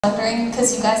Wondering,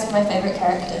 because you guys are my favourite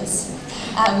characters,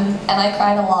 and I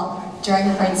cried a lot during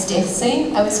Fred's death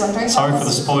scene. I was wondering. Sorry for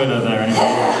the spoiler there, anyway.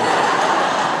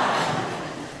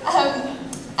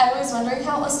 I was wondering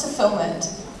how it was to film it.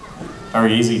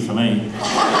 Very easy for me.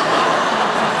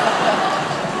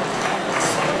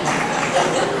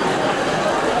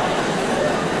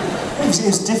 It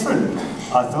was different.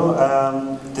 I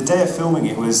thought the day of filming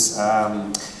it was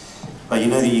like, you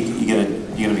know that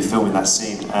you're gonna be filming that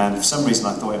scene, and for some reason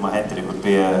I thought in my head that it would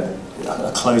be a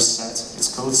closed set.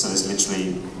 It's called, so there's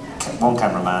literally one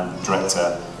cameraman,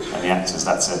 director, and the actors.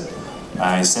 That's it.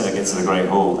 Instead, I get to the Great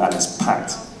Hall and it's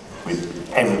packed with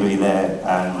everybody there.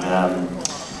 And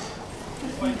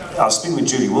I was speaking with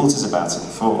Julie Walters about it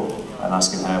before, and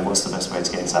asking her what's the best way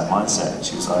to get into that mindset. And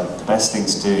she was like, the best thing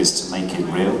to do is to make it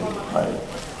real. Like,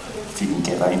 if you can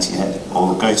get that into your head,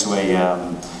 or go to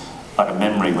a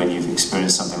memory when you've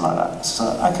experienced something like that. So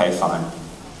okay, fine.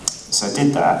 So I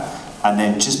did that, and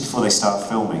then just before they start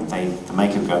filming, the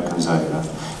makeup girl comes over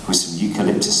with some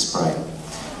eucalyptus spray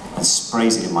and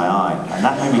sprays it in my eye, and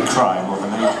that made me cry more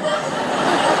than anything.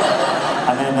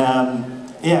 And then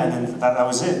yeah, and then that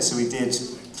was it. So we did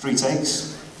 3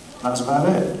 takes. That was about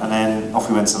it. And then off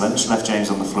we went to lunch, left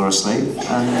James on the floor asleep,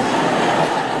 and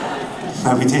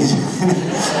no, we did.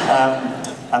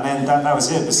 And then that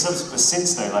was it. But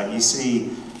since though, like, you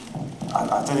see,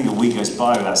 I don't think a week goes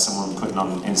by without someone putting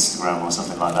on Instagram or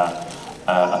something like that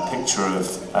a picture of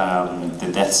the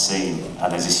death scene,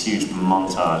 and there's this huge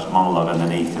monologue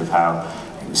underneath of how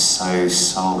it was so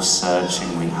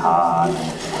soul-searchingly hard.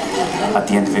 And at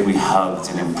the end of it, we hugged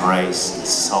and embraced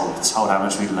and told how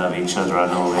much we love each other,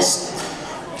 and all this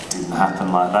didn't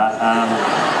happen like that.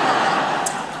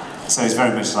 So it's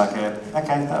very much like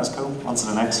okay, that was cool. On to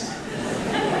the next.